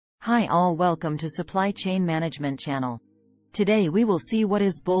Hi all, welcome to Supply Chain Management channel. Today we will see what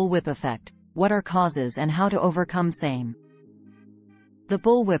is bullwhip effect, what are causes and how to overcome same. The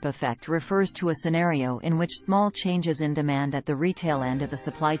bullwhip effect refers to a scenario in which small changes in demand at the retail end of the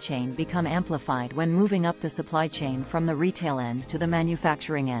supply chain become amplified when moving up the supply chain from the retail end to the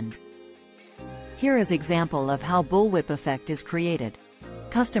manufacturing end. Here is example of how bullwhip effect is created.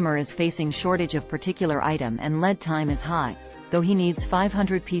 Customer is facing shortage of particular item and lead time is high. Though he needs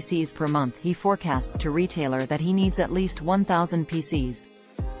 500 PCs per month, he forecasts to retailer that he needs at least 1,000 PCs.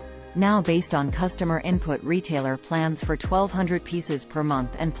 Now based on customer input, retailer plans for 1,200 pieces per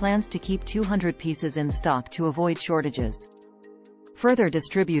month and plans to keep 200 pieces in stock to avoid shortages. Further,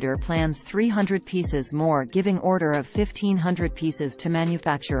 distributor plans 300 pieces more, giving order of 1,500 pieces to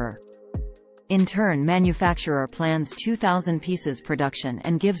manufacturer. In turn, manufacturer plans 2,000 pieces production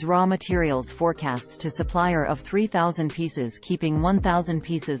and gives raw materials forecasts to supplier of 3,000 pieces, keeping 1,000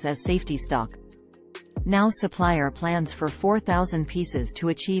 pieces as safety stock. Now supplier plans for 4,000 pieces to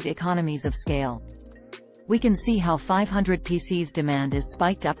achieve economies of scale. We can see how 500 PCs demand is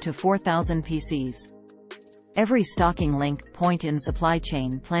spiked up to 4,000 PCs. Every stocking link point in supply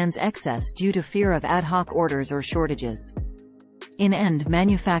chain plans excess due to fear of ad hoc orders or shortages. In end,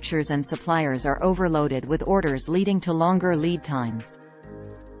 manufacturers and suppliers are overloaded with orders, leading to longer lead times,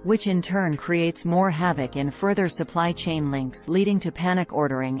 which in turn creates more havoc in further supply chain links, leading to panic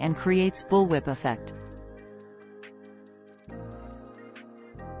ordering and creates bullwhip effect.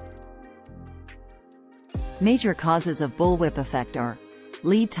 Major causes of bullwhip effect are: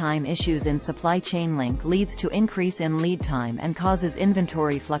 lead time issues in supply chain link leads to increase in lead time and causes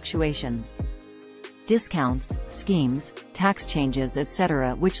inventory fluctuations. Discounts, schemes, tax changes,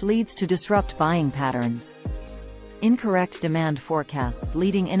 etc., which leads to disrupt buying patterns. Incorrect demand forecasts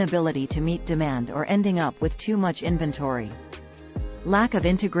leading inability to meet demand or ending up with too much inventory. Lack of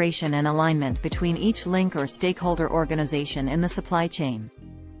integration and alignment between each link or stakeholder organization in the supply chain.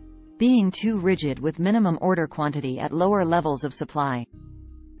 Being too rigid with minimum order quantity at lower levels of supply.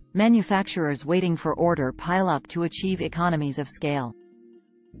 Manufacturers waiting for order pile up to achieve economies of scale.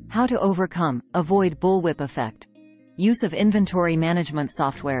 How to overcome, avoid bullwhip effect. Use of inventory management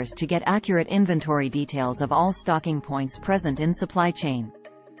softwares to get accurate inventory details of all stocking points present in supply chain.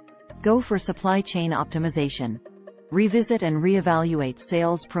 Go for supply chain optimization. Revisit and reevaluate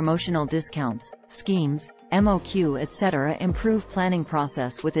sales, promotional discounts, schemes, MOQ, etc. Improve planning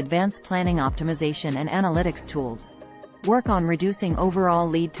process with advanced planning optimization and analytics tools. Work on reducing overall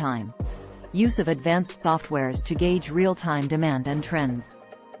lead time. Use of advanced softwares to gauge real-time demand and trends.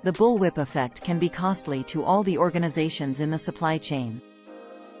 The bullwhip effect can be costly to all the organizations in the supply chain.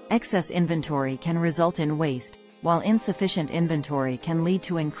 Excess inventory can result in waste, while insufficient inventory can lead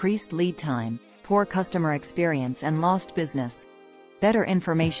to increased lead time, poor customer experience and lost business. Better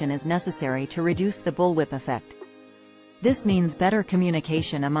information is necessary to reduce the bullwhip effect. This means better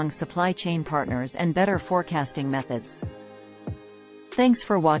communication among supply chain partners and better forecasting methods. Thanks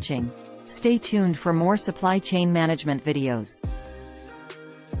for watching. Stay tuned for more supply chain management videos.